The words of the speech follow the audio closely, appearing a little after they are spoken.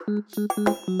Saludos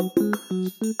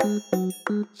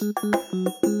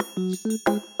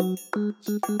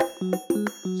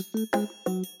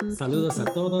a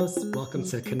todos. Welcome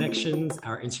to Connections,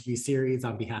 our interview series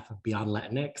on behalf of Beyond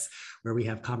Latinx, where we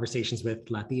have conversations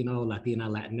with Latino, Latina,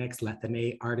 Latinx,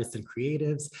 Latine artists and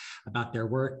creatives about their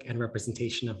work and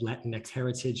representation of Latinx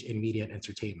heritage in media and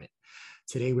entertainment.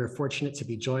 Today, we're fortunate to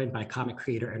be joined by comic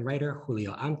creator and writer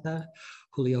Julio Anta.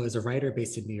 Julio is a writer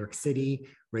based in New York City,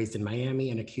 raised in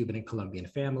Miami in a Cuban and Colombian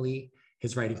family.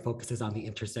 His writing focuses on the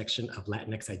intersection of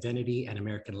Latinx identity and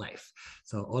American life.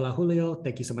 So, hola, Julio.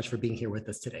 Thank you so much for being here with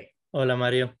us today. Hola,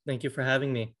 Mario. Thank you for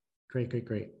having me. Great.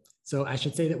 So I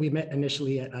should say that we met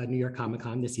initially at New York Comic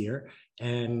Con this year,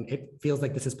 and it feels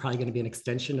like this is probably going to be an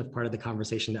extension of part of the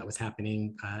conversation that was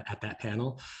happening at that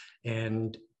panel.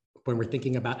 And when we're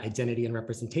thinking about identity and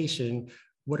representation,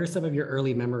 what are some of your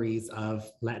early memories of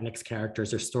Latinx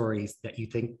characters or stories that you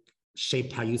think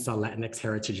shaped how you saw Latinx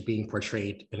heritage being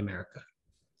portrayed in America?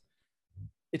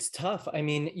 It's tough. I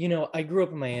mean, I grew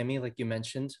up in Miami, like you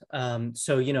mentioned.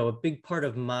 So, a big part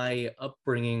of my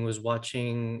upbringing was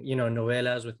watching,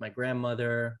 novelas with my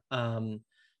grandmother,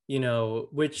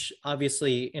 which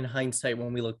obviously in hindsight,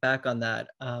 when we look back on that,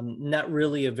 not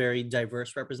really a very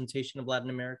diverse representation of Latin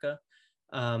America.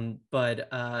 But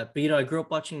I grew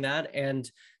up watching that and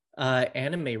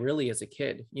anime really as a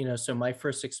kid, so my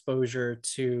first exposure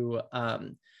to,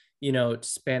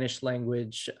 Spanish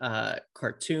language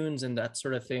cartoons and that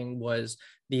sort of thing was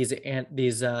these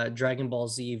Dragon Ball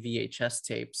Z VHS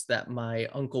tapes that my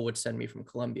uncle would send me from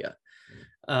Colombia.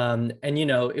 And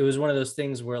it was one of those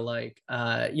things where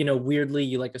weirdly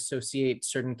you associate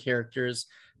certain characters.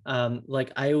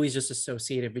 Like I always just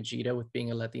associated Vegeta with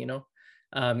being a Latino,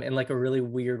 in a really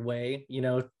weird way,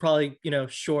 probably,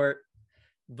 short,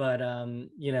 but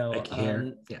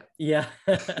yeah.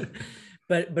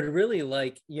 But really,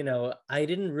 I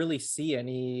didn't really see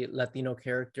any Latino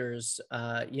characters,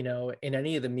 in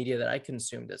any of the media that I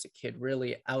consumed as a kid,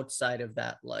 really outside of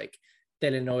that,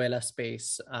 telenovela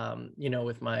space,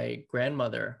 with my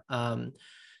grandmother.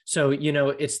 So,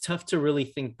 it's tough to really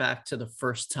think back to the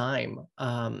first time.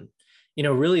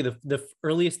 Really the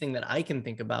earliest thing that I can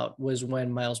think about was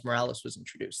when Miles Morales was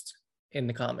introduced in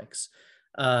the comics.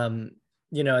 And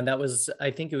that was,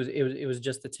 I think it was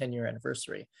just the 10-year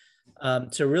anniversary.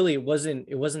 So really it wasn't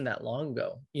that long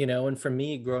ago, and for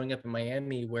me growing up in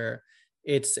Miami, where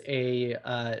it's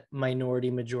a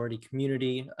minority majority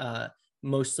community,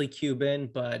 mostly Cuban,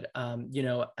 but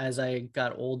as I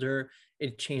got older,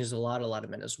 it changed a lot of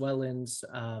Venezuelans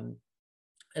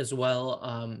as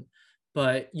well.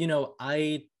 But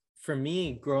for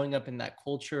me, growing up in that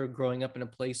culture, growing up in a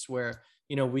place where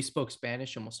we spoke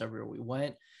Spanish almost everywhere we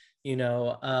went, it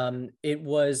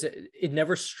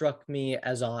never struck me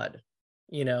as odd,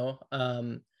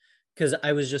 because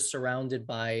I was just surrounded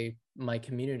by my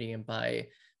community and by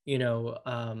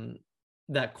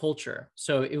that culture.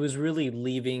 So it was really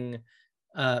leaving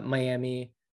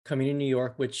Miami, coming to New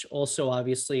York, which also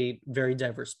obviously very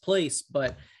diverse place,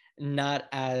 but not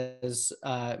as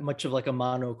much of a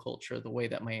monoculture the way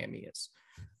that Miami is.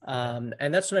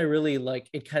 And that's when I really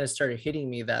it kind of started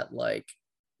hitting me that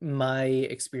my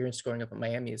experience growing up in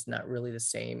Miami is not really the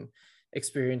same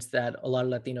experience that a lot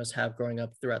of Latinos have growing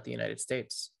up throughout the United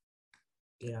States.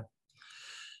 Yeah.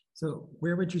 So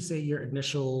where would you say your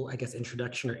initial,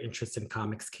 introduction or interest in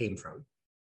comics came from?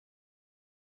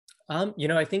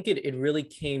 I think it really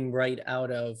came right out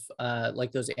of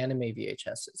those anime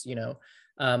VHSs.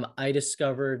 I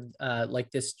discovered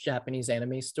this Japanese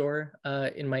anime store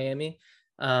in Miami.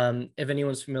 If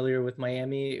anyone's familiar with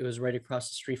Miami, it was right across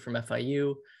the street from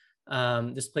FIU.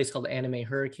 This place called Anime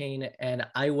Hurricane, and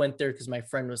I went there because my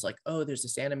friend was like, "Oh, there's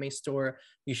this anime store.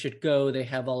 You should go. They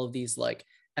have all of these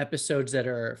episodes that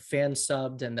are fan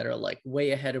subbed and that are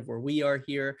way ahead of where we are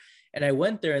here." And I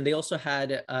went there, and they also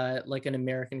had an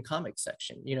American comic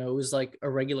section. It was like a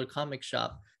regular comic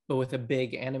shop, but with a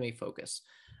big anime focus.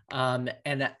 And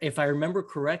if I remember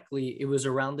correctly, it was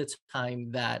around the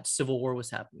time that Civil War was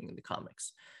happening in the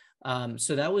comics.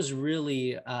 So that was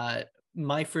really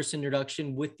my first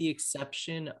introduction, with the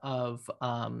exception of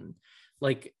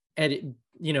back in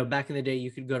the day,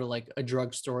 you could go to a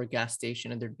drugstore, a gas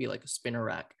station, and there'd be a spinner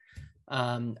rack.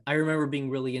 I remember being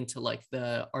really into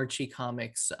the Archie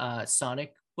Comics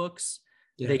Sonic books.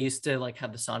 Yeah. They used to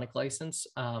have the Sonic license,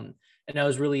 and I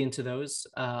was really into those.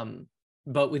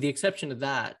 But with the exception of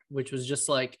that, which was just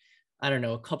I don't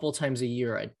know, a couple times a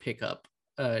year, I'd pick up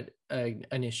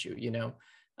an issue.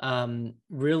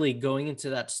 Really going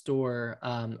into that store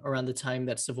around the time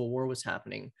that Civil War was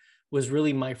happening was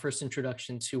really my first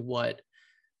introduction to what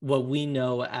we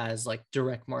know as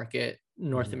direct market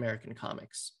North American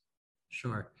comics.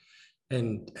 Sure.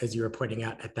 And as you were pointing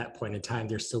out, at that point in time,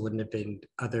 there still wouldn't have been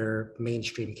other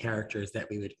mainstream characters that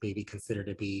we would maybe consider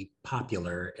to be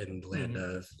popular in the land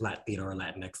of Latino or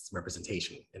Latinx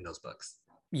representation in those books.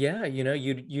 Yeah,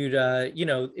 you'd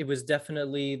it was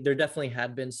definitely, there definitely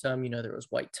had been some, there was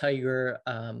White Tiger,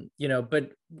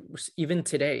 but even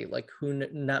today, like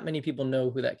not many people know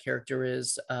who that character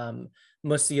is.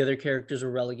 Most of the other characters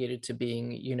were relegated to being,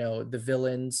 the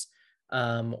villains,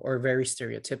 or very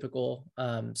stereotypical.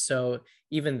 So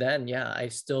even then, yeah, I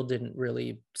still didn't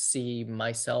really see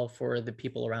myself or the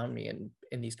people around me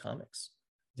in these comics.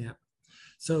 Yeah.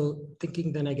 So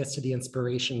thinking then, I guess, to the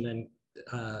inspiration then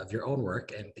of your own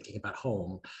work and thinking about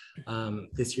Home.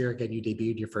 This year, again, you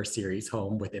debuted your first series,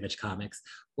 Home, with Image Comics.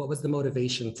 What was the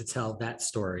motivation to tell that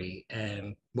story,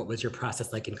 and what was your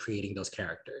process like in creating those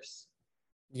characters?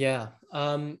 Yeah,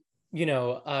 the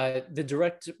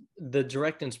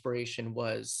direct inspiration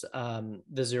was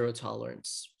the zero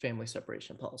tolerance family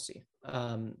separation policy.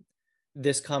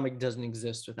 This comic doesn't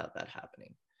exist without that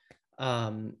happening.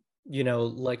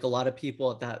 Like a lot of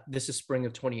people, this is spring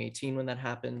of 2018 when that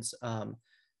happens.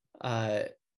 Uh,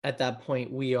 at that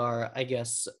point, we are, I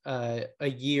guess,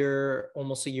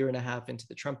 almost a year and a half into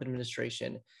the Trump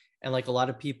administration, and like a lot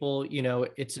of people,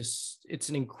 it's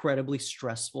an incredibly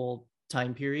stressful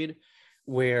time period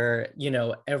where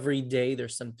every day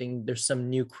there's some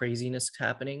new craziness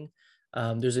happening.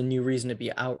 There's a new reason to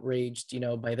be outraged.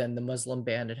 By then the Muslim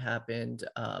ban had happened.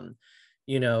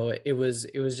 It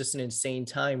was just an insane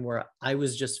time where I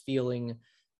was just feeling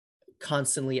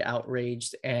constantly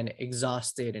outraged and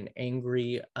exhausted and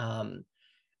angry. And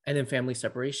then family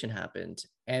separation happened,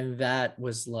 and that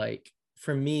was like,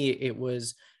 for me, it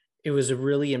was a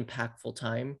really impactful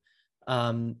time,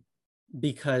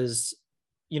 because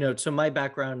so my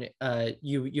background,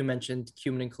 you mentioned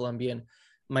Cuban and Colombian.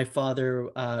 My father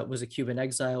was a Cuban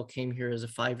exile, came here as a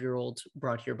 5-year-old,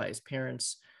 brought here by his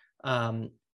parents.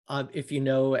 If you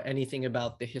know anything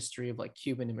about the history of like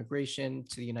Cuban immigration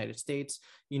to the United States,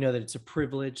 you know that it's a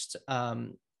privileged,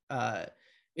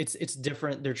 it's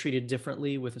different. They're treated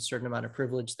differently with a certain amount of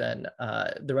privilege than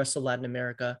the rest of Latin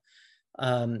America.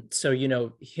 So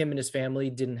him and his family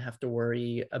didn't have to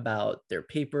worry about their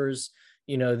papers.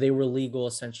 They were legal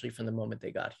essentially from the moment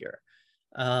they got here.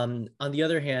 On the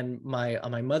other hand,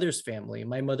 on my mother's family,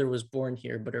 my mother was born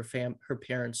here, but her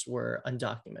parents were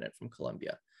undocumented from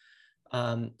Colombia.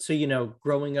 So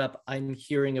growing up, I'm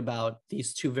hearing about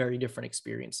these two very different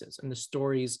experiences and the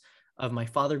stories of my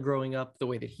father growing up the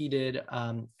way that he did,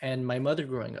 and my mother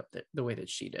growing up the way that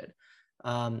she did.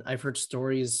 I've heard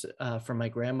stories from my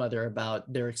grandmother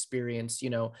about their experience,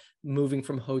 moving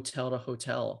from hotel to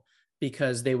hotel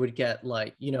because they would get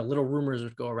like, little rumors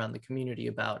would go around the community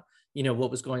about,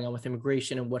 what was going on with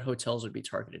immigration and what hotels would be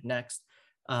targeted next.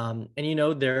 And,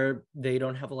 they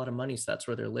don't have a lot of money, so that's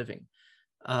where they're living.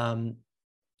 And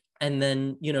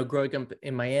then, growing up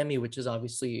in Miami, which is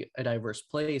obviously a diverse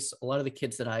place, a lot of the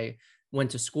kids that I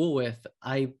went to school with,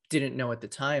 I didn't know at the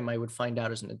time, I would find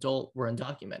out as an adult, were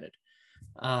undocumented.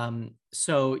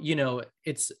 So,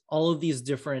 it's all of these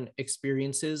different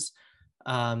experiences,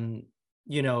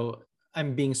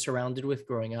 I'm being surrounded with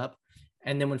growing up.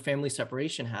 And then when family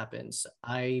separation happens,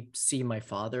 I see my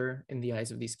father in the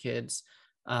eyes of these kids.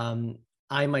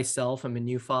 I myself am a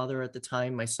new father at the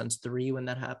time. My son's 3 when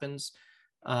that happens.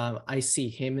 I see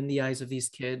him in the eyes of these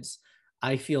kids.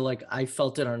 I feel like I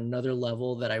felt it on another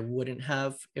level that I wouldn't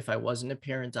have if I wasn't a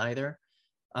parent either.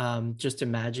 Just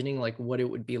imagining like what it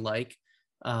would be like.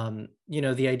 The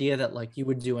idea that like you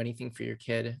would do anything for your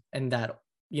kid, and that,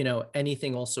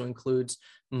 anything also includes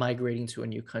migrating to a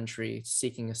new country,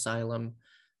 seeking asylum,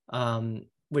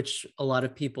 which a lot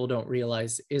of people don't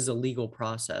realize is a legal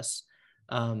process.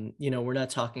 We're not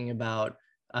talking about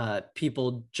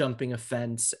people jumping a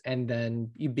fence and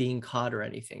then you being caught or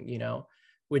anything,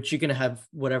 which you can have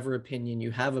whatever opinion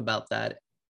you have about that,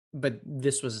 but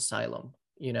this was asylum.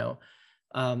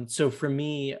 So for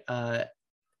me,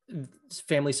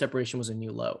 family separation was a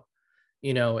new low.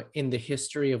 In the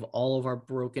history of all of our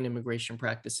broken immigration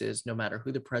practices, no matter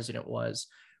who the president was,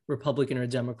 Republican or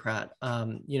Democrat,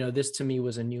 this to me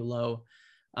was a new low,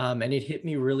 and it hit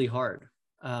me really hard.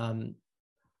 And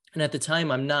at the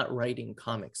time, I'm not writing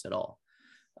comics at all.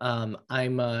 I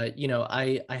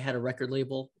had a record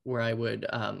label where I would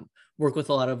work with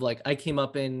a lot of I came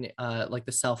up in like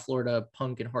the South Florida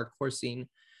punk and hardcore scene,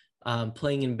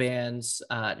 playing in bands,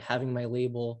 having my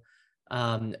label.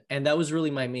 And that was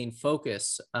really my main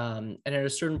focus. And at a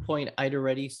certain point, I'd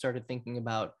already started thinking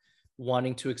about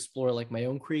wanting to explore like my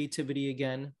own creativity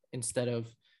again, instead of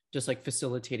just like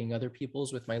facilitating other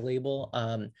people's with my label.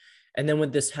 And then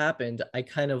when this happened, I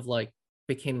kind of like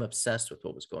became obsessed with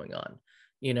what was going on.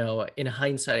 In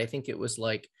hindsight, I think it was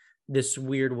like this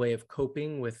weird way of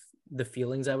coping with the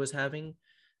feelings I was having.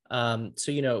 So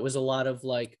it was a lot of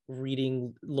like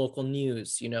reading local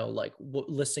news, like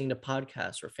listening to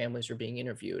podcasts where families are being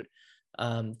interviewed,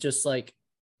 just like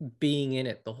being in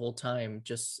it the whole time,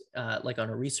 just like on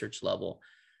a research level.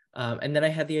 And then I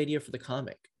had the idea for the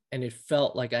comic, and it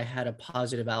felt like I had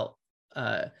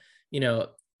uh, you know,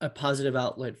 a positive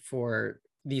outlet for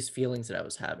these feelings that I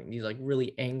was having, these like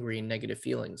really angry and negative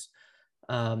feelings.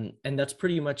 And that's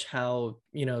pretty much how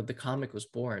the comic was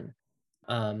born.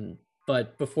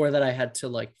 But before that, I had to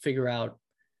like figure out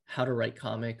how to write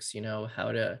comics,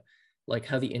 how to like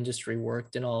how the industry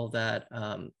worked and all of that.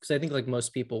 Because I think like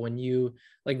most people, when you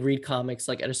like read comics,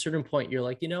 like at a certain point, you're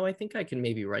like, I think I can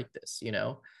maybe write this.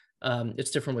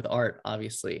 It's different with art,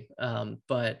 obviously.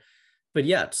 But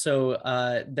yeah,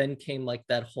 so then came like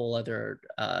that whole other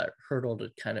hurdle to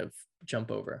kind of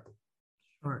jump over.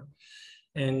 Sure.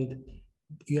 And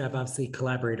you have obviously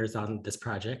collaborators on this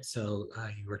project. So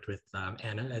you worked with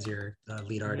Anna as your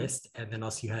lead artist, and then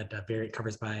also you had variant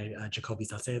covers by Jacoby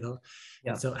Salcedo.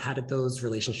 Yeah. And so how did those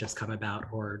relationships come about,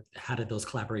 or how did those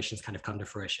collaborations kind of come to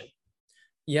fruition?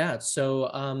 Yeah. So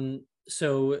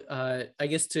I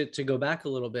guess to go back a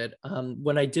little bit,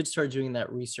 when I did start doing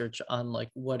that research on like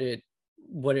what it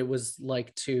was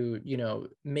like to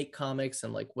make comics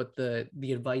and like what the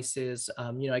advice is,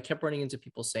 I kept running into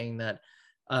people saying that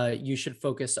you should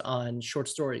focus on short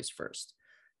stories first.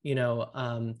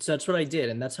 So that's what I did,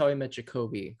 and that's how I met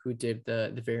Jacoby, who did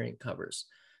the variant covers.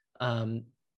 Um,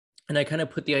 and I kind of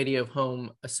put the idea of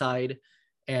home aside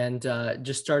and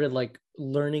just started like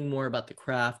learning more about the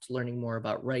craft, learning more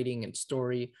about writing and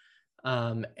story,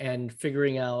 and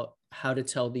figuring out how to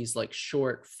tell these like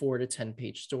short 4 to 10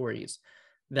 page stories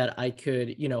that I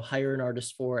could, hire an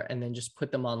artist for and then just put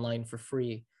them online for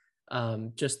free,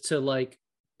 just to like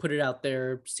put it out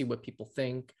there, see what people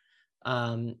think,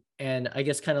 and I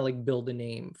guess kind of like build a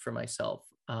name for myself.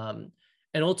 And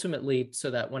ultimately, so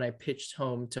that when I pitched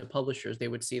home to publishers, they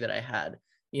would see that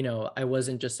I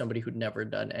wasn't just somebody who'd never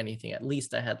done anything. At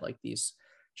least I had like these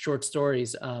short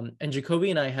stories. And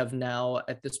Jacoby and I have now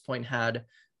at this point had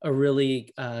a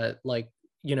really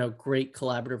great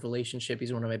collaborative relationship.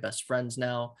 He's one of my best friends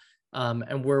now.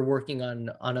 And we're working on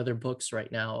other books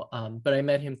right now. But I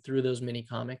met him through those mini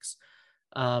comics.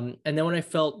 And then when I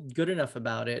felt good enough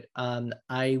about it,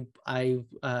 I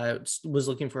was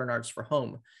looking for an artist for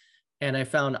home, and I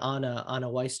found Anna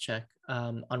Weischek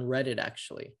on Reddit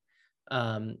actually,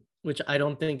 which I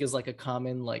don't think is like a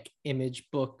common like image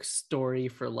book story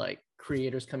for like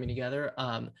creators coming together.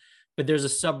 But there's a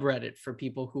subreddit for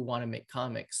people who want to make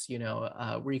comics,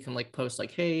 where you can like post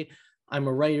like, hey, I'm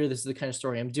a writer, this is the kind of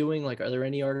story I'm doing. Like, are there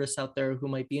any artists out there who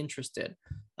might be interested?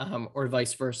 Or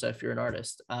vice versa if you're an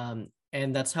artist.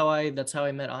 And that's how I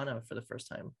met Anna for the first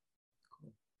time.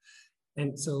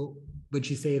 And so would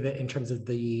you say that in terms of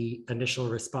the initial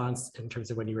response, in terms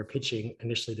of when you were pitching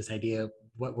initially this idea,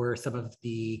 what were some of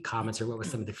the comments or what was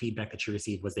some of the feedback that you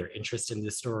received? Was there interest in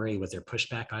the story? Was there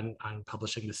pushback on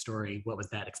publishing the story? What was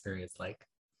that experience like?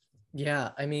 Yeah,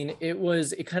 I mean,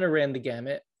 it kind of ran the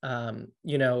gamut.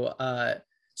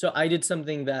 So I did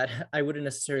something that I wouldn't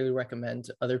necessarily recommend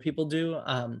other people do.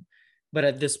 But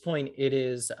at this point, it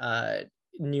is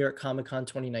New York Comic Con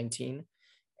 2019.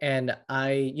 And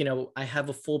I have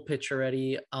a full pitch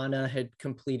already. Anna had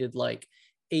completed like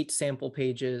 8 sample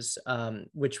pages,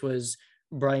 which was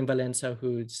Brian Valenza,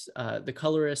 who's the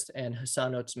colorist, and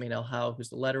Hassan Otsmain El Hao, who's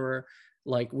the letterer.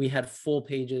 Like we had full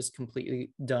pages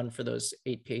completely done for those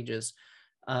 8 pages.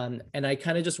 And I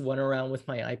kind of just went around with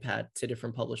my iPad to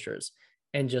different publishers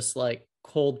and just like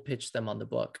cold pitched them on the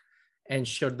book and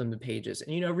showed them the pages.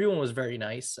 And, everyone was very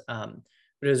nice.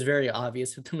 But it was very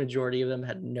obvious that the majority of them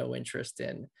had no interest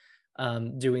in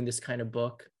doing this kind of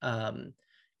book.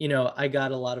 I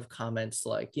got a lot of comments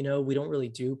like, we don't really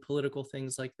do political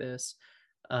things like this.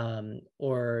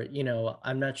 Or,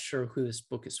 I'm not sure who this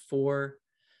book is for.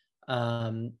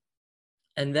 And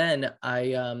then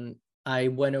I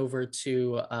went over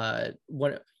to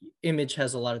one Image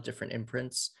has a lot of different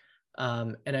imprints.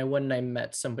 And I went and I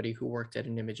met somebody who worked at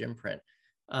an Image imprint,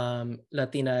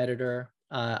 Latina editor.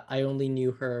 I only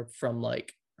knew her from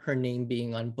like her name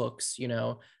being on books.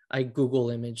 I Google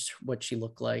imaged what she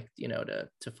looked like,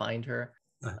 to find her.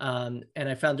 And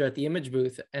I found her at the Image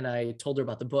booth, and I told her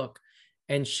about the book,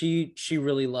 and she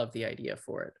really loved the idea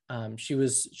for it. She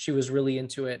was really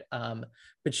into it,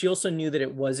 but she also knew that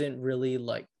it wasn't really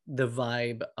like the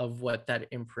vibe of what that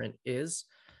imprint is.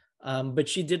 But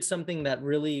she did something that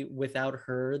really, without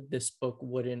her, this book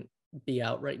wouldn't be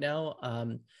out right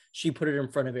now. She put it in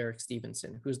front of Eric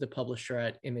Stevenson, who's the publisher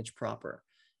at Image Proper,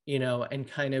 and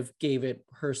kind of gave it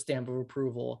her stamp of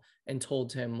approval and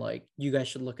told him, like, you guys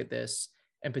should look at this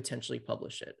and potentially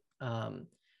publish it.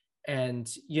 And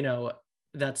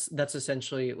that's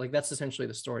essentially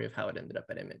the story of how it ended up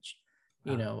at Image.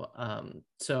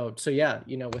 So yeah,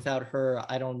 without her,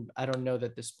 I don't know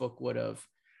that this book would have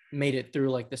made it through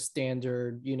like the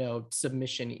standard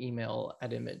submission email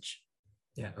at Image.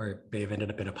 Yeah, or it may have ended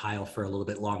up in a pile for a little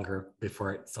bit longer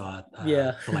before it saw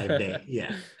the live day.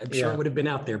 Yeah, I'm sure it would have been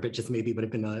out there, but just maybe it would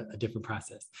have been a different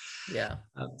process. Yeah.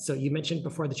 So you mentioned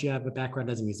before that you have a background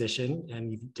as a musician,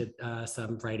 and you did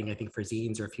some writing, I think, for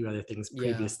zines or a few other things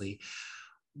previously. Yeah.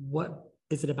 What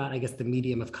is it about, I guess, the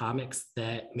medium of comics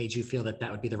that made you feel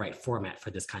that would be the right format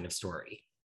for this kind of story?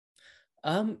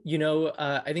 I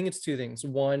think it's two things.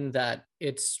 One, that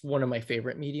it's one of my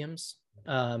favorite mediums.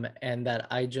 And that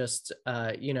I just,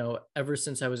 ever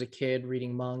since I was a kid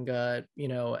reading manga,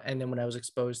 and then when I was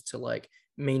exposed to like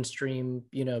mainstream,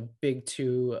 big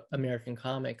two American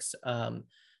comics,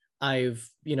 I've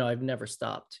never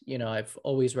stopped. I've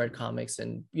always read comics,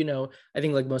 and, I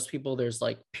think like most people, there's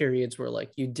like periods where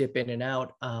like you dip in and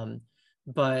out.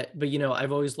 But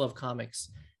I've always loved comics.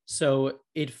 So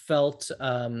it felt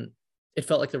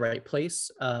like the right place.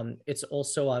 It's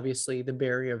also obviously the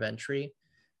barrier of entry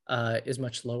is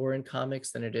much lower in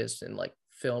comics than it is in like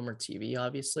film or TV,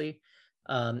 obviously,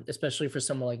 especially for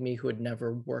someone like me who had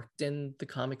never worked in the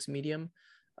comics medium.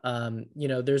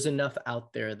 There's enough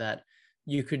out there that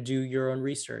you could do your own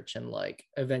research and like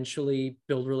eventually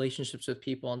build relationships with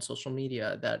people on social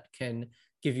media that can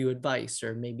give you advice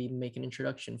or maybe make an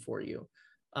introduction for you.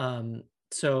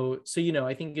 So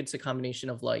I think it's a combination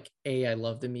of like, I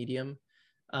love the medium,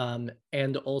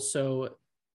 and also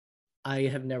I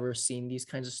have never seen these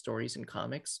kinds of stories in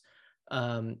comics.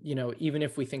 Even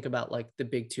if we think about like the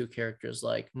big two characters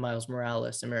like Miles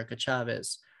Morales, America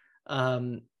Chavez,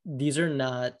 these are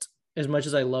not, as much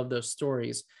as I love those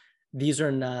stories, these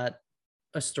are not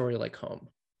a story like Home.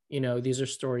 These are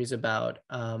stories about,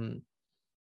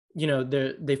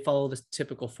 they follow this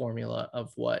typical formula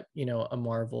of what, a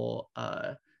Marvel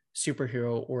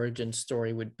superhero origin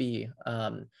story would be.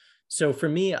 So for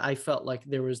me, I felt like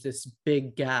there was this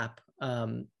big gap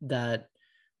that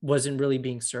wasn't really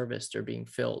being serviced or being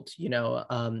filled,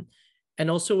 and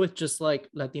also with just like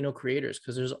Latino creators,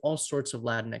 because there's all sorts of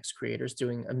Latinx creators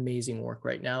doing amazing work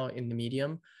right now in the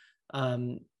medium.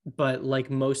 But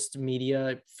like most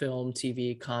media, film,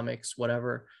 TV, comics,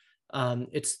 whatever,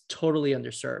 it's totally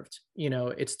underserved.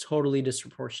 It's totally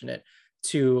disproportionate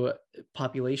to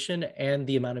population and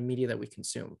the amount of media that we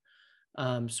consume.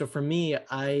 So for me,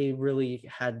 I really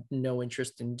had no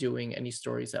interest in doing any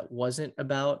stories that wasn't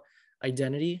about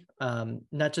identity,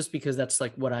 not just because that's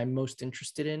like what I'm most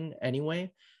interested in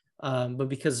anyway, but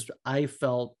because I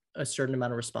felt a certain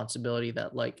amount of responsibility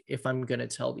that like, if I'm going to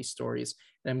tell these stories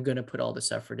and I'm going to put all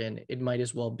this effort in, it might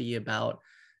as well be about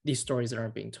these stories that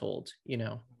aren't being told,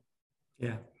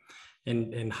 Yeah.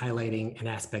 And highlighting an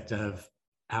aspect of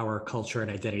our culture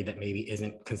and identity that maybe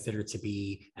isn't considered to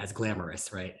be as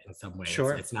glamorous, right? In some ways,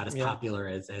 sure. It's not as popular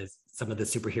as some of the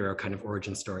superhero kind of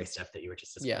origin story stuff that you were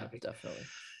just describing. Yeah, definitely.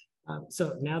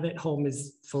 So now that Home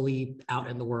is fully out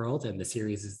in the world and the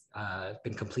series has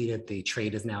been completed, the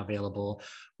trade is now available.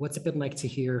 What's it been like to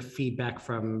hear feedback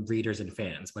from readers and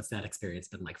fans? What's that experience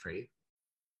been like for you?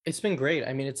 It's been great.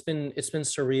 I mean, it's been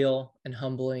surreal and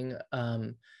humbling.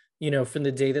 From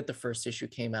the day that the first issue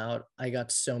came out, I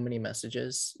got so many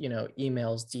messages,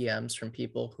 emails, DMs from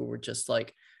people who were just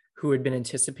like, who had been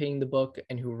anticipating the book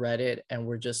and who read it and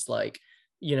were just like,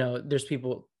 there's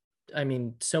people, I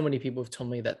mean, so many people have told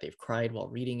me that they've cried while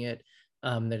reading it,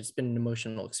 that it's been an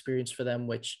emotional experience for them,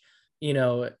 which,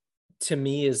 to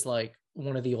me is like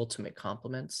one of the ultimate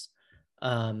compliments,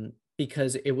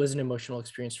 because it was an emotional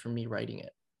experience for me writing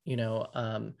it,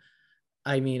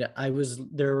 I mean,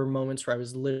 there were moments where I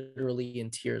was literally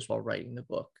in tears while writing the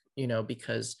book,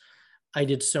 because I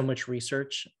did so much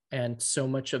research and so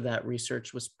much of that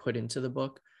research was put into the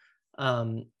book.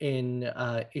 In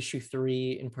issue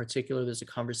 3 in particular, there's a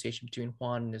conversation between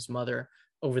Juan and his mother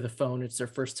over the phone. It's their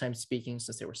first time speaking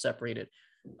since they were separated.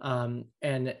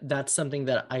 And that's something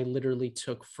that I literally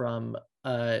took from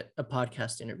a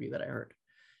podcast interview that I heard,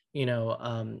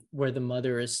 where the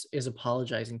mother is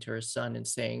apologizing to her son and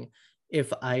saying,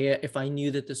 if I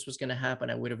knew that this was going to happen,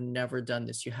 I would have never done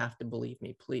this. You have to believe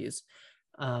me, please.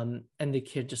 And the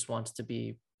kid just wants to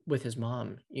be with his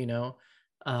mom,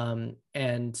 and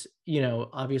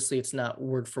obviously it's not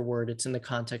word for word, it's in the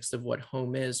context of what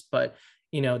Home is, but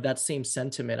that same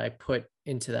sentiment I put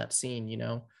into that scene,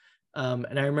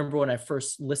 And I remember when I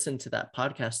first listened to that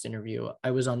podcast interview,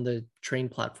 I was on the train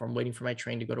platform waiting for my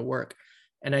train to go to work.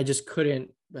 And I just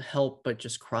couldn't help but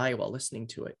just cry while listening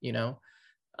to it,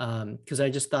 because I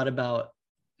just thought about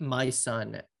my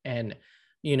son and,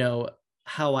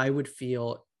 how I would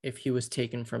feel if he was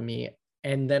taken from me.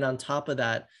 And then on top of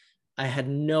that, I had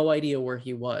no idea where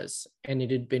he was. And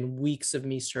it had been weeks of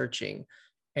me searching.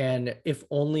 And if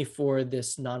only for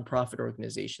this nonprofit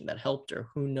organization that helped her,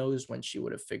 who knows when she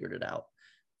would have figured it out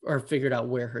or figured out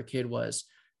where her kid was.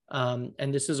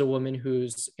 And this is a woman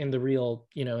who's in the real,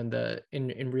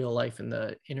 in real life in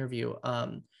the interview,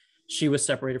 she was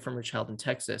separated from her child in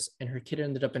Texas, and her kid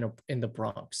ended up in the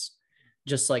Bronx,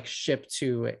 just like shipped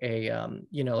to a,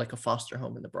 like a foster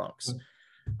home in the Bronx.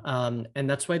 And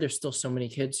that's why there's still so many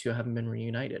kids who haven't been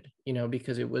reunited,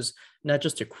 because it was not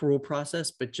just a cruel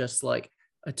process, but just like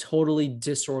a totally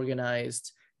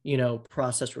disorganized,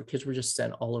 process where kids were just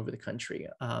sent all over the country.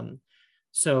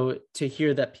 So to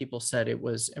hear that people said it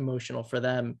was emotional for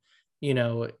them,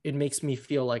 it makes me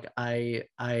feel like I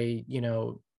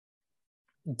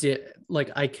did, like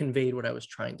I conveyed what I was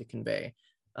trying to convey.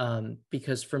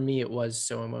 Because for me, it was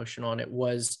so emotional and it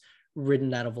was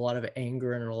written out of a lot of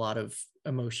anger and a lot of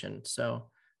emotion. So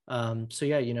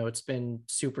yeah, it's been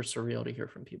super surreal to hear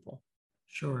from people.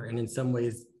 Sure. And in some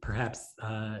ways, perhaps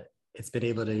it's been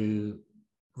able to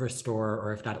restore,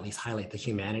 or if not at least highlight, the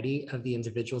humanity of the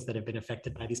individuals that have been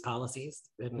affected by these policies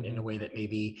in a way that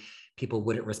maybe people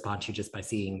wouldn't respond to just by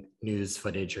seeing news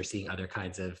footage or seeing other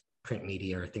kinds of print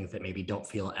media or things that maybe don't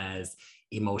feel as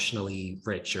emotionally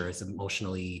rich or as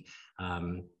emotionally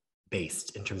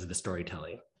based in terms of the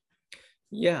storytelling.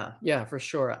 Yeah, for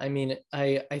sure. I mean,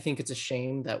 I think it's a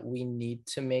shame that we need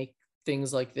to make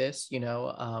things like this,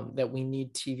 that we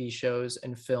need TV shows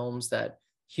and films that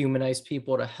humanize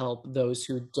people to help those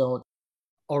who don't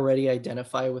already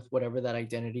identify with whatever that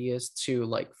identity is to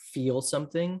like feel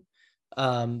something.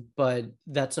 But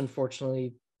that's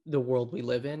unfortunately the world we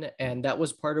live in. And that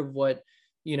was part of what,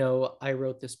 I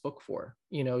wrote this book for,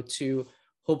 to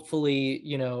hopefully,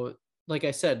 like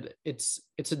I said, it's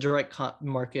a direct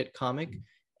market comic,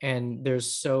 and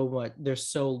there's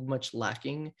so much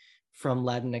lacking from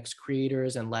Latinx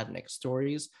creators and Latinx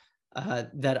stories,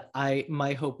 that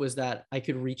my hope was that I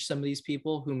could reach some of these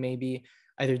people who maybe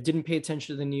either didn't pay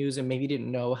attention to the news and maybe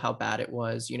didn't know how bad it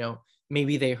was.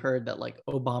 Maybe they heard that like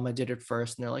Obama did it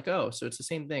first and they're like, oh, so it's the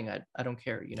same thing. I don't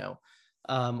care,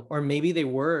 or maybe they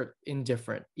were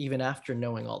indifferent even after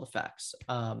knowing all the facts.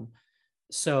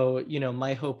 So,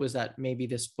 my hope was that maybe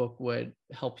this book would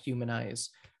help humanize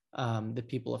the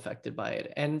people affected by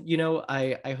it. And,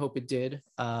 I hope it did.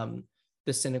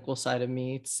 The cynical side of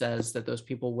me says that those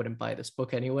people wouldn't buy this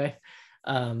book anyway.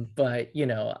 But,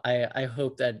 I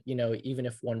hope that, even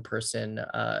if one person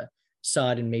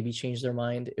saw it and maybe changed their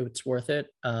mind, it's worth it.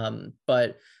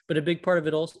 But a big part of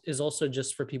it is also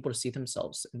just for people to see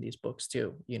themselves in these books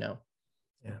too, Yeah.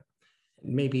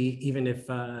 Maybe even if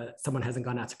someone hasn't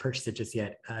gone out to purchase it just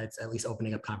yet, it's at least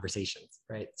opening up conversations,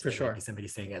 right? So for sure. Maybe somebody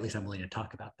saying, at least I'm willing to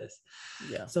talk about this.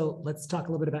 Yeah. So let's talk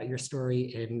a little bit about your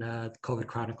story in COVID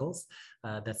Chronicles.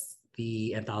 That's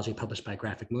the anthology published by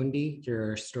Graphic Mundi.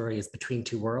 Your story is Between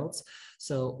Two Worlds.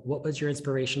 So what was your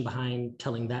inspiration behind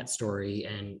telling that story?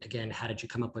 And again, how did you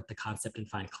come up with the concept and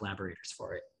find collaborators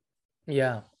for it?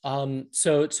 Yeah.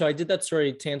 So I did that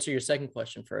story to answer your second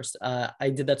question first. I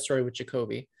did that story with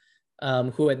Jacoby,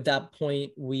 who at that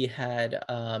point we had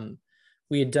done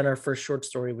our first short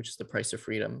story, which is The Price of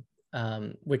Freedom,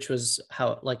 which was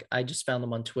how, like, I just found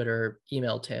them on Twitter,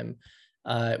 emailed him.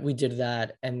 We did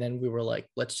that, and then we were like,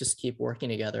 let's just keep working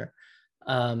together.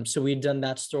 So we had done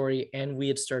that story, and we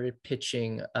had started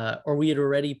pitching, or we had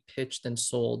already pitched and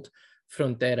sold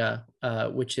Frontera,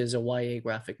 which is a YA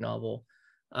graphic novel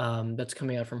that's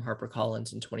coming out from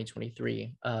HarperCollins in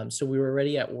 2023. So we were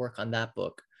already at work on that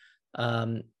book.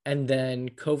 And then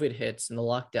COVID hits and the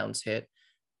lockdowns hit.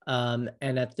 And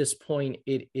at this point,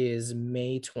 it is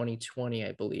May 2020,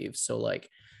 I believe. So like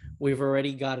we've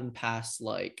already gotten past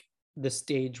like the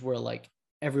stage where like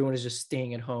everyone is just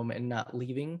staying at home and not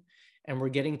leaving. And we're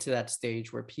getting to that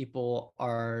stage where people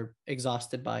are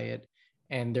exhausted by it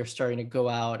and they're starting to go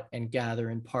out and gather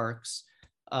in parks.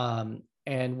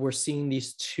 And we're seeing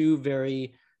these two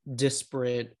very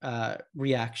disparate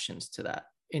reactions to that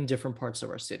in different parts of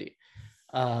our city.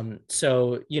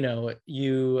 So,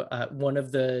 one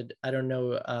of the, I don't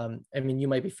know, I mean, you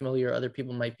might be familiar, other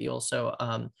people might be also,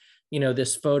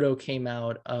 this photo came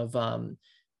out of,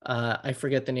 I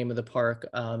forget the name of the park,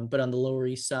 but on the Lower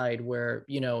East Side where,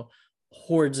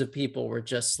 hordes of people were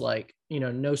just like,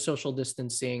 no social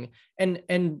distancing.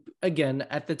 And again,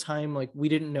 at the time, like we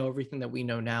didn't know everything that we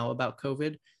know now about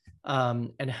COVID.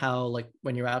 and how like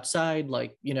when you're outside,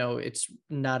 like, you know, it's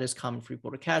not as common for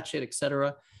people to catch it,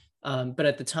 etc. But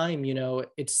at the time, you know,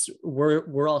 it's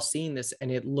we're all seeing this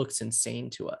and it looks insane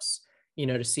to us, you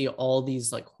know, to see all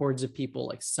these like hordes of people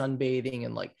like sunbathing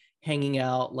and like hanging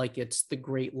out like it's the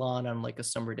Great Lawn on like a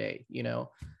summer day, you know.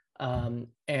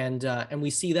 And we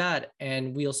see that,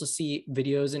 and we also see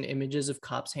videos and images of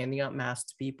cops handing out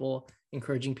masks to people,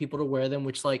 encouraging people to wear them,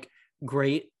 which like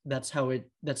great, that's how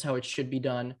it should be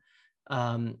done.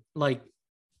 Like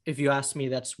if you ask me,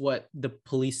 that's what the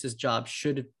police's job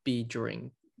should be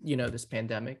during, you know, this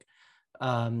pandemic.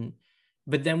 um,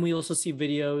 but then we also see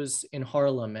videos in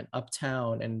Harlem and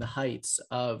uptown and the Heights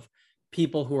of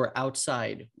people who are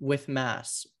outside with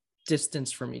masks,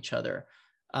 distance from each other,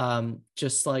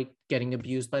 just like getting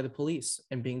abused by the police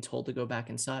and being told to go back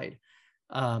inside.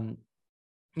 um,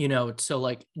 you know, so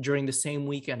like during the same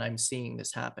weekend I'm seeing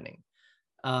this happening.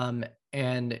 um,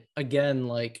 and again,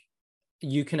 like,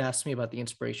 you can ask me about the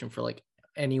inspiration for like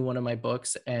any one of my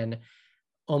books, and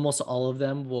almost all of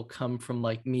them will come from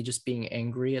like me just being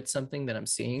angry at something that I'm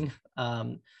seeing.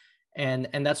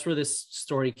 And that's where this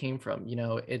story came from. You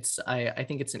know, I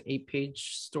think it's an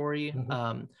 8-page story.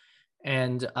 Mhm.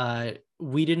 And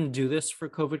we didn't do this for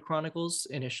COVID Chronicles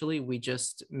initially. We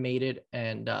just made it,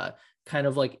 and kind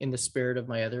of like in the spirit of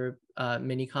my other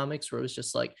mini comics, where it was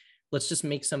just like, let's just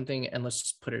make something and let's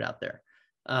just put it out there.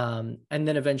 And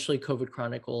then eventually COVID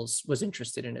Chronicles was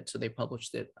interested in it, so they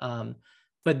published it.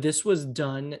 But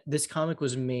this comic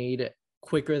was made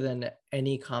quicker than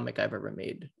any comic I've ever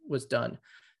made was done.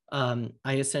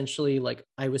 I essentially, like,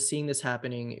 I was seeing this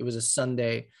happening. It was a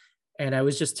Sunday, and I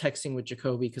was just texting with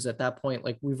Jacoby because at that point,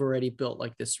 like, we've already built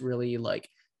like this really like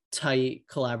tight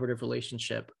collaborative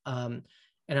relationship.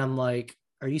 And I'm like,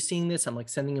 "Are you seeing this?" I'm like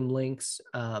sending him links.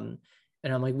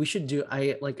 And I'm like, "We should do.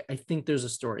 I think there's a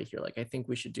story here. Like, I think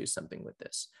we should do something with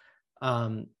this."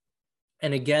 Um,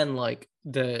 and again, like,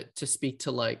 to speak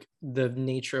to like the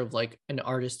nature of like an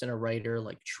artist and a writer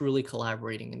like truly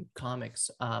collaborating in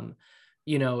comics.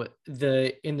 You know,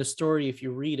 the in the story, if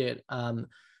you read it,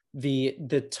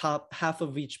 the top half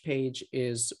of each page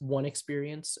is one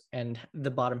experience and the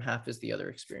bottom half is the other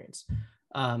experience.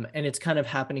 And it's kind of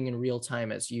happening in real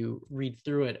time as you read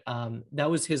through it. That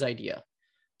was his idea.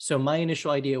 So my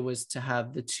initial idea was to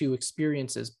have the two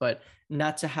experiences, but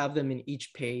not to have them in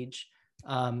each page,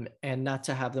 and not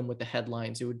to have them with the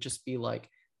headlines. It would just be like,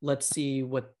 let's see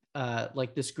what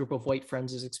like this group of white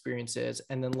friends' experience is,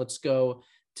 and then let's go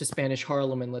to Spanish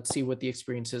Harlem and let's see what the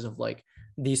experience is of like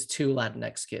these two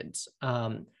Latinx kids.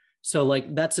 So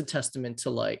like that's a testament to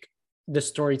like the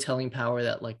storytelling power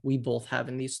that like we both have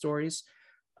in these stories.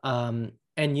 And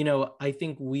you know, I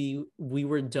think we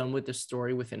were done with the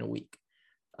story within a week.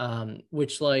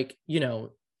 Which, like, you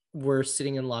know, we're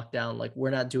sitting in lockdown, like we're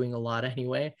not doing a lot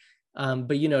anyway.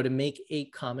 But you know, to make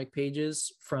 8 comic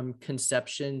pages from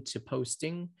conception to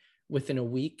posting within a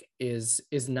week is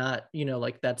not, you know,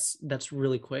 like that's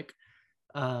really quick.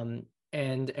 And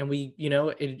we, you know,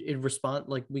 it respond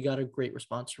like we got a great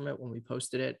response from it when we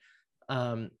posted it.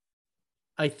 Um,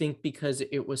 I think because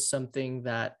it was something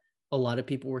that a lot of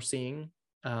people were seeing.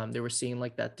 They were seeing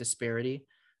like that disparity.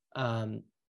 Um,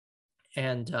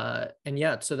 and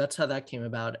yeah, so that's how that came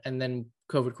about. And then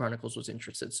COVID Chronicles was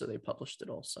interested, so they published it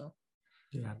also.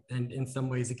 Yeah, and in some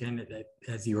ways, again,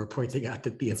 as you were pointing out,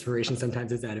 that the inspiration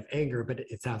sometimes is out of anger, but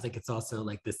it sounds like it's also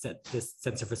like this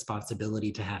sense of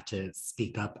responsibility to have to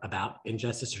speak up about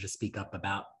injustice or to speak up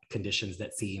about conditions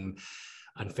that seem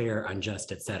unfair,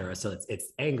 unjust, etc. So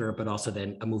it's anger, but also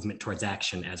then a movement towards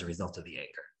action as a result of the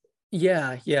anger.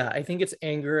 Yeah, I think it's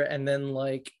anger, and then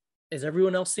like, is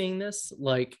everyone else seeing this?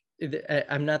 Like,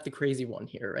 I'm not the crazy one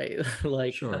here, right?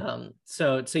 Like, Sure.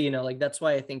 so you know, like that's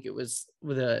why I think it was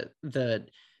the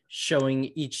showing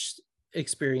each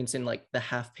experience in like the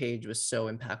half page was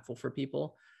so impactful for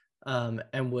people,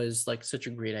 and was like such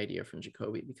a great idea from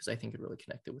Jacoby because I think it really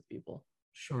connected with people.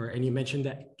 Sure. And you mentioned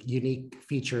that unique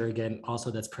feature again,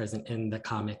 also that's present in the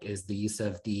comic is the use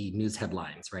of the news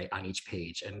headlines, right, on each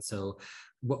page. And so,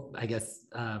 what I guess,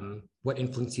 what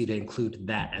influenced you to include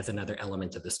that as another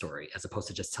element of the story, as opposed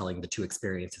to just telling the two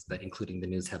experiences, but including the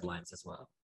news headlines as well?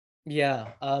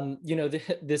 Yeah, you know,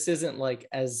 this isn't like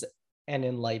as an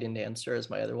enlightened answer as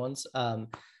my other ones.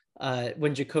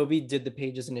 When Jacoby did the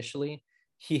pages initially,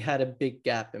 he had a big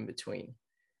gap in between.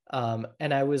 And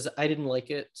I didn't like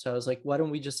it. So I was like, why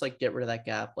don't we just like get rid of that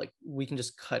gap? Like we can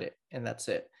just cut it and that's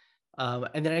it.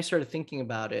 And then I started thinking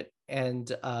about it,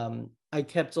 and I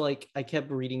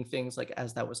kept reading things like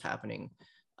as that was happening.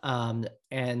 And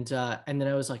then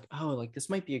I was like, oh, like this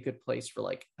might be a good place for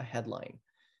like a headline.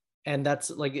 And that's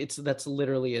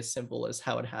literally as simple as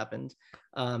how it happened.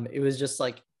 It was just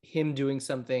like him doing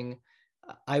something.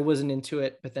 I wasn't into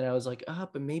it, but then I was like,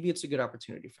 but maybe it's a good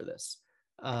opportunity for this.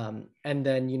 And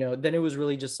then, then it was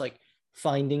really just like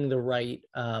finding the right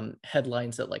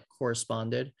headlines that like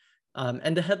corresponded.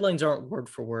 And the headlines aren't word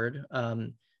for word.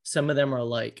 Some of them are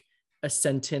like a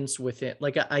sentence within,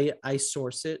 like I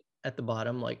source it at the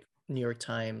bottom, like New York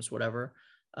Times, whatever.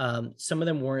 Some of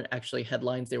them weren't actually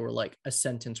headlines. They were like a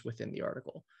sentence within the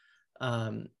article.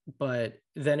 But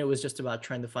then it was just about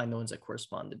trying to find the ones that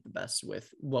corresponded the best with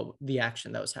what the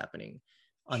action that was happening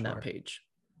on that page.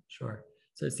 Sure.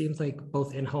 So it seems like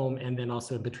both in home and then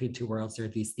also in Between Two Worlds, there are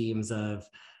these themes of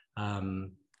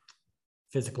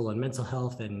physical and mental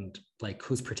health and like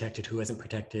who's protected, who isn't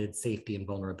protected, safety and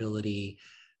vulnerability,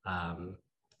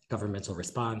 governmental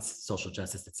response, social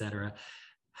justice, et cetera.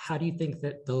 How do you think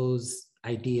that those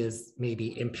ideas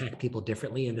maybe impact people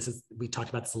differently? And we talked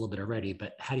about this a little bit already,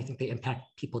 but how do you think they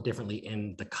impact people differently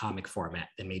in the comic format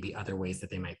than maybe other ways that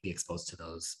they might be exposed to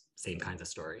those same kinds of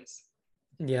stories?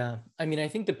 Yeah, I mean, I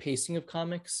think the pacing of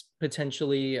comics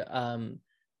potentially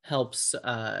helps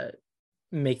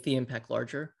make the impact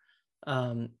larger.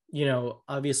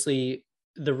 Obviously,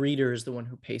 the reader is the one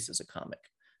who paces a comic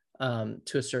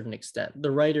to a certain extent.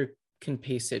 The writer can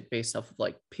pace it based off of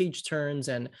like page turns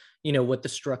and what the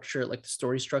structure, like the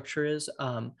story structure is.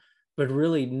 But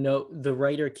really, no, the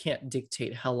writer can't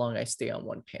dictate how long I stay on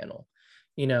one panel.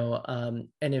 And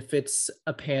if it's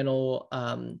a panel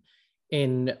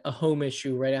in a home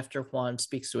issue right after Juan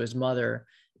speaks to his mother,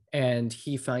 and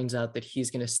he finds out that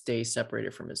he's going to stay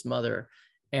separated from his mother,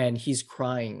 and he's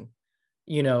crying,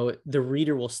 the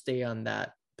reader will stay on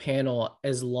that panel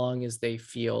as long as they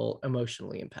feel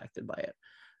emotionally impacted by it.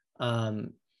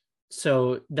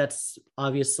 So that's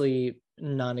obviously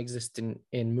non-existent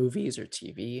in movies or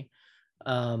TV.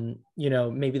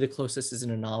 Maybe the closest is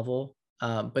in a novel,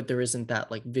 but there isn't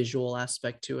that like visual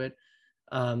aspect to it.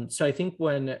 So I think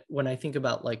when I think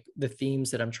about like the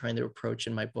themes that I'm trying to approach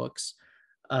in my books,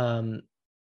 um,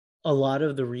 a lot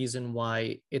of the reason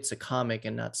why it's a comic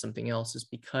and not something else is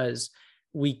because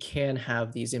we can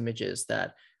have these images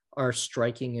that are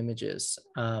striking images,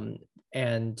 and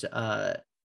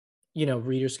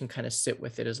readers can kind of sit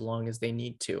with it as long as they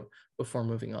need to before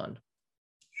moving on.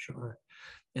 Sure.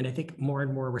 And I think more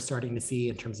and more we're starting to see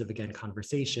in terms of, again,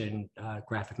 conversation,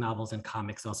 graphic novels and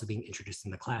comics also being introduced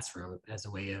in the classroom as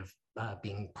a way of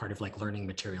being part of like learning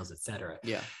materials, et cetera.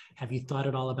 Yeah. Have you thought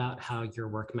at all about how your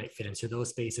work might fit into those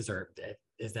spaces, or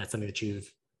is that something that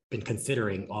you've been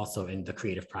considering also in the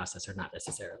creative process, or not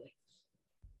necessarily?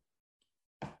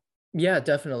 Yeah,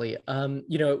 definitely.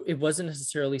 It wasn't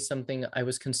necessarily something I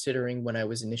was considering when I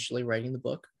was initially writing the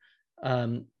book.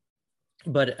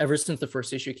 But ever since the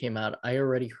first issue came out, I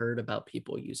already heard about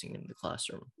people using it in the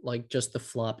classroom, like just the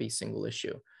floppy single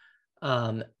issue.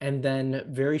 And then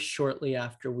very shortly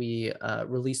after we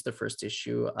released the first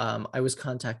issue, I was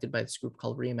contacted by this group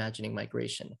called Reimagining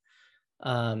Migration,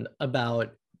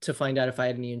 about to find out if I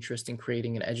had any interest in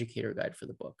creating an educator guide for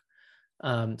the book.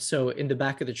 So in the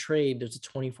back of the trade, there's a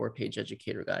 24-page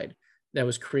educator guide that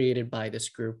was created by this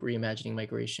group, Reimagining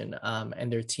Migration,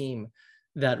 and their team,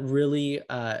 that really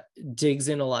digs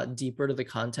in a lot deeper to the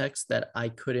context that I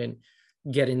couldn't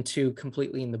get into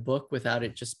completely in the book without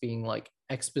it just being like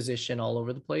exposition all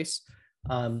over the place.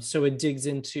 So it digs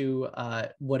into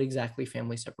what exactly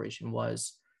family separation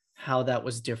was, how that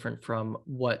was different from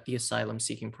what the asylum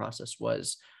seeking process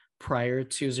was prior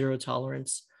to zero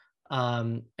tolerance.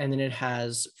 And then it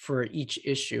has, for each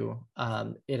issue,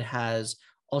 it has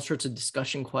all sorts of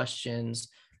discussion questions,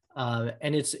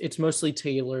 and it's mostly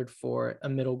tailored for a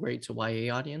middle grade to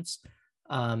YA audience.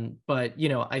 But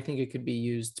I think it could be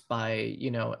used by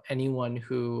anyone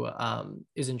who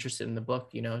is interested in the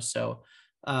book. So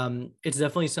it's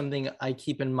definitely something I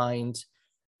keep in mind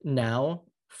now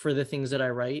for the things that I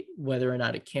write, whether or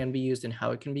not it can be used and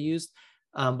how it can be used.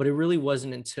 But it really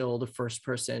wasn't until the first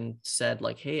person said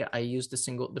like, hey, I used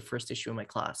the first issue in my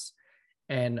class,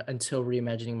 and until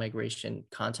Reimagining Migration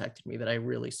contacted me, that I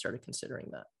really started considering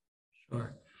that.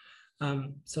 Sure.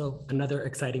 So another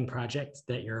exciting project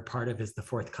that you're a part of is the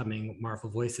forthcoming Marvel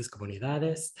Voices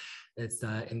Comunidades. It's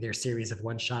in their series of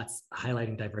one-shots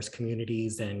highlighting diverse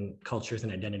communities and cultures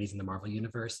and identities in the Marvel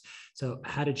universe. So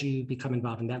how did you become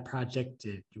involved in that project?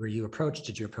 Were you approached?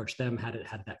 Did you approach them? How did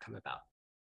that come about?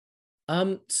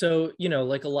 So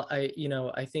like a lot,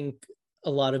 I think a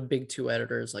lot of big two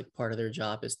editors, like part of their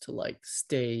job is to like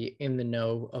stay in the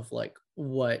know of like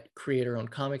what creator-owned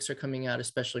comics are coming out,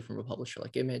 especially from a publisher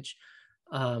like Image.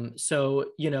 So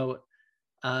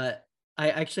I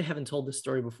actually haven't told this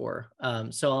story before,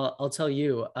 so I'll tell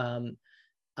you.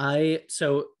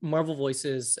 So Marvel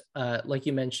Voices, like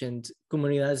you mentioned,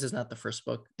 Comunidades is not the first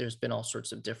book. There's been all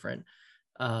sorts of different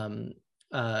um,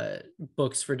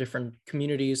 books for different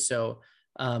communities. So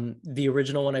the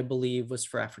original one, I believe, was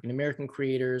for African American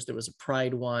creators. There was a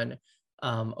Pride one,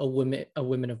 a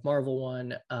Women of Marvel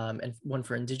one, and one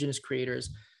for Indigenous creators.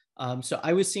 So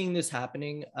I was seeing this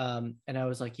happening, and I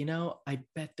was like, I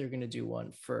bet they're gonna do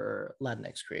one for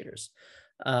Latinx creators.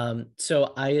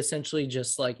 So I essentially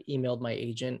just like emailed my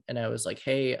agent and I was like,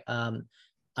 hey,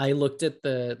 I looked at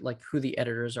the like who the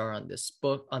editors are on this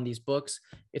book, on these books.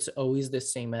 It's always the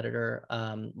same editor.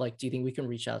 Like, do you think we can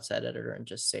reach out to that editor and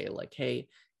just say like, hey,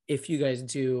 if you guys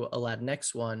do a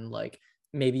Latinx one, like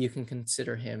maybe you can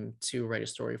consider him to write a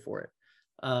story for it.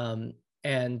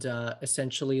 And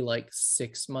essentially like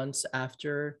 6 months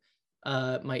after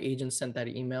my agent sent that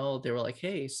email, they were like,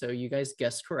 hey, so you guys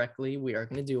guessed correctly, we are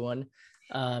going to do one.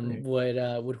 Right.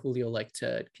 Would Julio like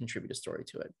to contribute a story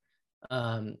to it?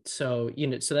 So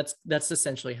that's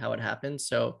essentially how it happened.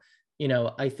 So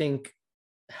I think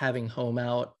having home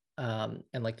out, and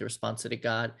like the response that it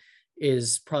got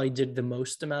is probably did the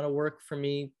most amount of work for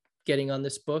me getting on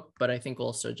this book. But I think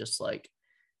also just like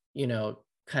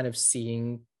kind of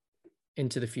seeing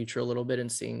into the future a little bit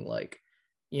and seeing like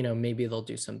maybe they'll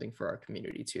do something for our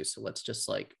community too. So let's just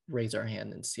like raise our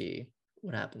hand and see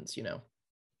what happens.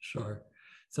 Sure.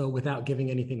 So without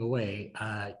giving anything away,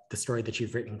 the story that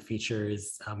you've written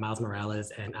features Miles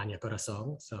Morales and Anya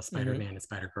Corazon, so Spider-Man and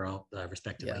Spider-Girl, Yeah.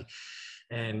 respectively.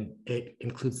 And it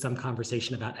includes some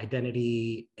conversation about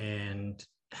identity and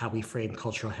how we frame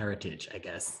cultural heritage, I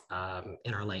guess,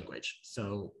 in our language.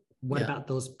 So what Yeah. about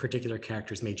those particular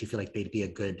characters made you feel like they'd be a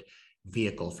good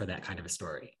vehicle for that kind of a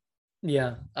story?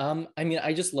 Yeah. I mean,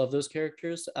 I just love those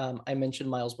characters. I mentioned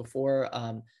Miles before.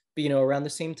 But around the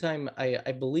same time,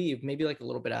 I believe maybe like a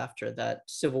little bit after that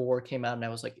Civil War came out and I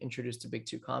was like introduced to Big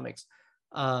Two Comics,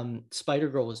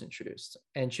 Spider-Girl was introduced.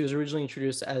 And she was originally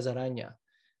introduced as Araña.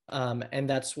 And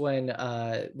that's when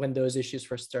those issues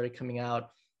first started coming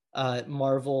out.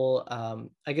 Marvel,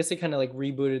 I guess they kind of like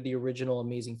rebooted the original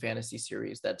Amazing Fantasy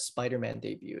series that Spider-Man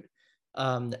debuted.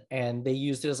 And they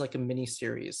used it as like a mini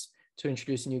series to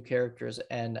introduce new characters.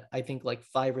 And I think like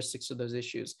 5 or 6 of those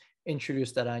issues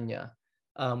introduced Araña,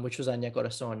 which was Anya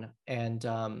Corazon, and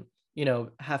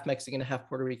half Mexican, half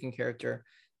Puerto Rican character.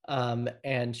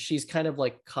 And she's kind of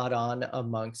like caught on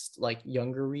amongst like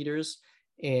younger readers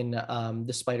in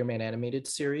the Spider-Man animated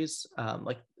series,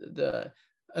 like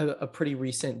a pretty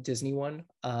recent Disney one.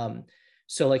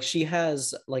 So like she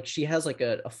has like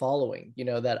a following,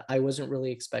 that I wasn't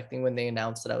really expecting when they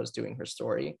announced that I was doing her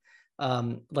story.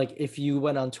 Like if you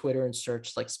went on Twitter and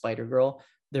searched like Spider Girl,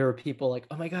 there were people like,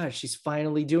 oh my gosh, she's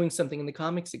finally doing something in the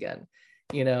comics again,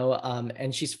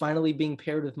 and she's finally being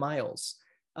paired with Miles,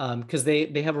 because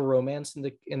they have a romance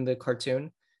in the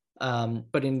cartoon,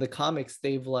 but in the comics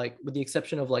they've like, with the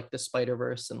exception of like the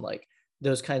Spider-Verse and like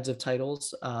those kinds of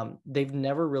titles, they've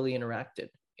never really interacted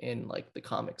in like the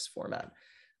comics format.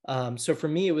 So for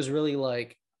me, it was really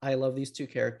like, I love these two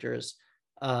characters.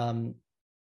 Um,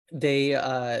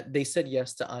 they said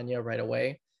yes to Anya right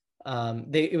away.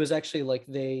 It was actually like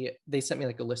they sent me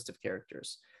like a list of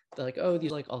characters. They're like, oh,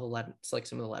 these are like all the Latin, it's like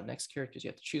some of the Latinx characters you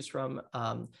have to choose from.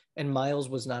 And Miles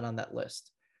was not on that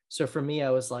list. So for me, I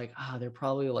was like, they're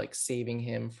probably like saving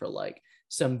him for like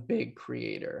some big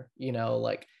creator,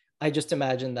 like I just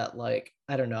imagine that, like,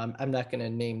 I don't know, I'm not gonna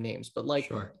name names, but like,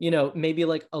 Sure. maybe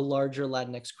like a larger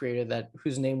Latinx creator that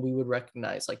whose name we would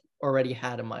recognize, like already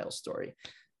had a Miles story.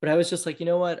 But I was just like, you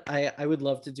know what? I would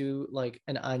love to do like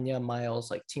an Anya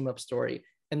Miles like team up story.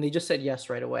 And they just said yes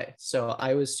right away. So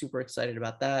I was super excited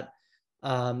about that.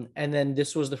 And then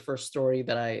this was the first story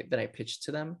that I pitched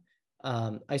to them.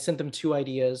 I sent them 2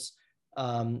 ideas.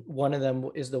 One of them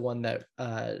is the one that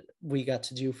we got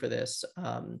to do for this.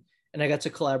 And I got to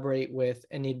collaborate with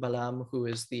Enid Balam, who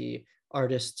is the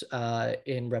artist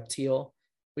in Reptile,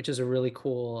 which is a really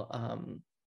cool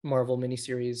Marvel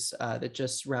miniseries that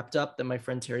just wrapped up that my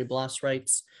friend Terry Bloss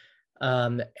writes.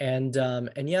 And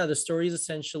yeah, the story is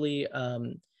essentially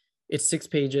it's 6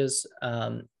 pages,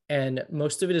 and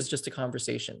most of it is just a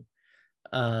conversation.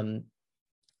 Um,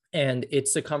 and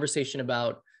it's a conversation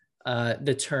about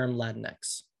the term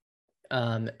Latinx.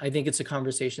 I think it's a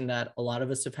conversation that a lot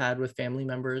of us have had with family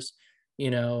members,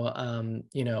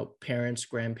 parents,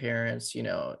 grandparents,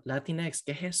 Latinx,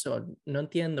 ¿qué es eso? No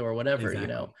entiendo, or whatever,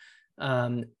 Exactly.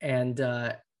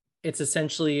 and it's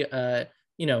essentially,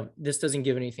 this doesn't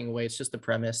give anything away. It's just the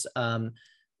premise.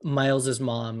 Miles's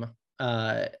mom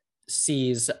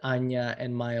sees Anya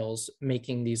and Miles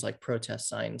making these like protest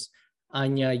signs.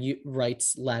 Anya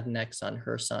writes Latinx on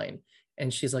her sign,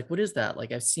 And she's like, what is that?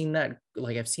 Like, I've seen that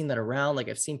around, like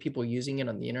I've seen people using it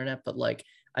on the internet, but like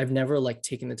I've never like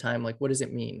taken the time, like, what does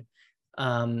it mean?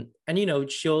 And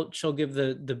she'll give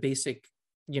the basic,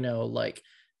 like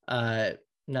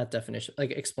not definition,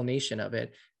 like explanation of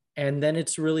it. And then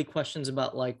it's really questions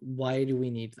about like, why do we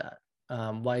need that?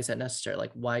 Why is that necessary?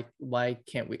 Like, why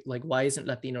can't we, like, why isn't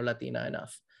Latino, Latina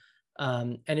enough?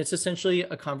 And it's essentially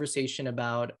a conversation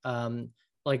about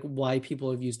like why people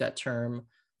have used that term,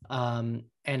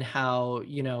 and how,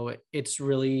 it's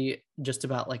really just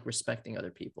about like respecting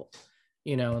other people,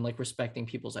 and like respecting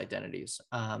people's identities,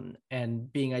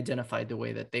 and being identified the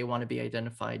way that they want to be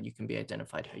identified. You can be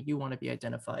identified how you want to be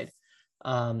identified.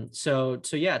 So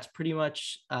yeah, it's pretty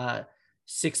much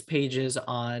 6 pages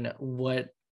on what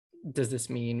does this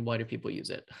mean? Why do people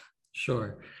use it?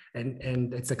 Sure.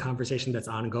 And it's a conversation that's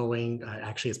ongoing.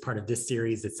 Actually, as part of this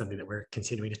series, it's something that we're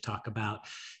continuing to talk about,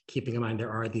 keeping in mind there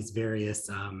are these various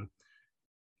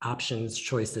options,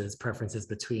 choices, preferences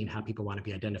between how people want to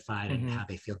be identified and how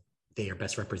they feel they are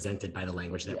best represented by the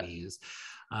language that we use.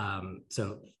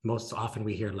 So most often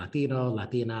we hear Latino,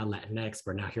 Latina, Latinx.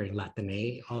 We're now hearing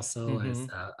Latine also as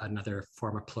another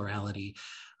form of plurality.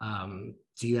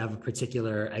 Do you have a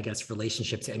particular, I guess,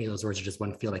 relationship to any of those words, or just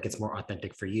one feel like it's more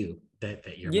authentic for you that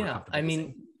you're more comfortable I mean,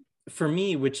 using? for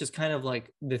me, which is kind of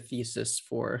like the thesis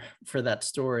for that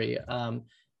story,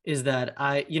 is that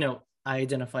I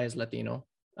identify as Latino.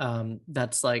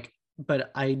 That's like,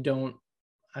 but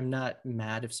I'm not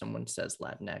mad if someone says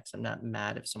Latinx. I'm not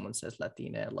mad if someone says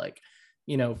Latina. Like,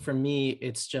 for me,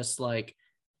 it's just like,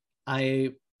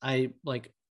 I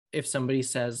like, if somebody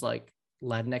says like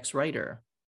Latinx writer,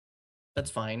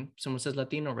 that's fine. Someone says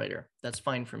Latino writer, that's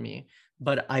fine for me.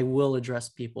 But I will address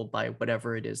people by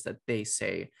whatever it is that they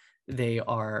say they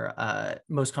are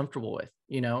most comfortable with,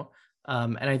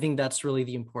 and I think that's really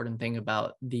the important thing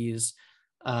about these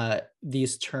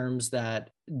terms that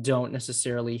don't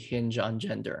necessarily hinge on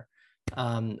gender.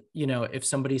 If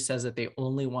somebody says that they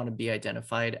only want to be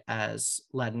identified as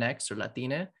Latinx or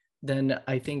Latina, then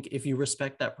I think if you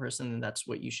respect that person, then that's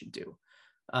what you should do.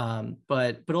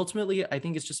 But ultimately, I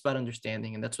think it's just about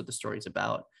understanding, and that's what the story is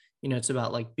about. It's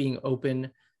about like being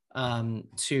open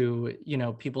to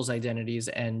people's identities,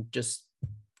 and just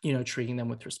treating them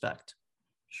with respect.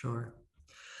 Sure.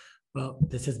 Well,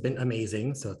 this has been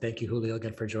amazing. So thank you, Julio,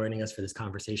 again for joining us for this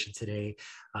conversation today.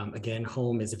 Again,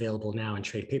 Home is available now in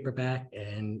trade paperback,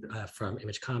 and from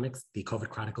Image Comics, The COVID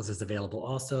Chronicles is available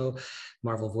also.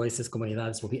 Marvel Voices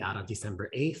Comunidades will be out on December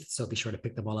 8th. So be sure to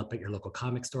pick them all up at your local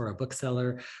comic store or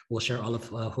bookseller. We'll share all of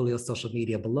Julio's social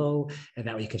media below, and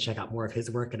that way you can check out more of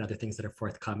his work and other things that are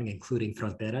forthcoming, including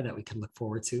Frontera, that we can look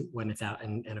forward to when it's out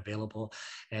and available.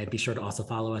 And be sure to also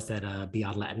follow us at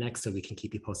Beyond Latinx so we can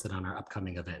keep you posted on our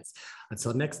upcoming events.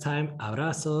 Until next time,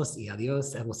 abrazos y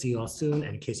adios, and we'll see you all soon.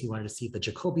 And in case you wanted to see the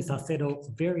Jacoby Salcedo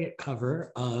variant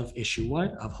cover of issue 1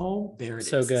 of Home, there it is.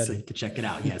 So good. So you can check it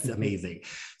out. Yes, amazing.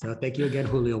 So thank you again,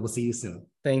 Julio. We'll see you soon.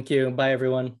 Thank you. Bye,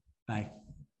 everyone. Bye.